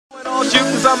ball,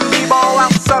 shooting some b-ball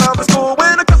outside of the school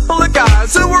when a couple of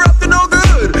guys who were up to no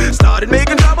good started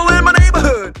making trouble in my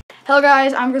neighborhood. Hello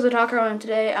guys, I'm Grizzly Taco, and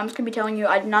today I'm just going to be telling you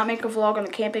I did not make a vlog on the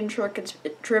camping trip.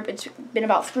 It's been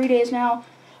about 3 days now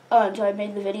until I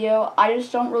made the video. I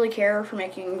just don't really care for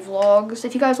making vlogs.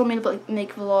 If you guys want me to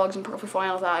make vlogs, I'm perfectly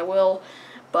fine with that, I will.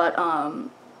 But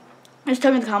just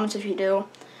tell me in the comments if you do.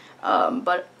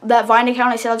 But that Vine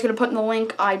account I said I was going to put in the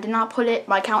link, I did not put it.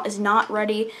 My account is not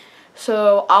ready,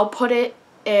 so I'll put it.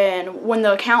 And when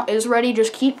the account is ready,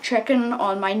 just keep checking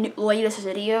on my latest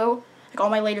video, like all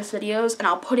my latest videos, and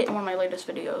I'll put it in one of my latest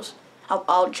videos.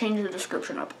 I'll change the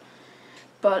description up.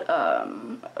 But,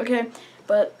 okay.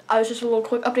 But I was just a little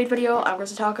quick update video. I'm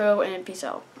Grizzly Taco, and peace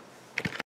out.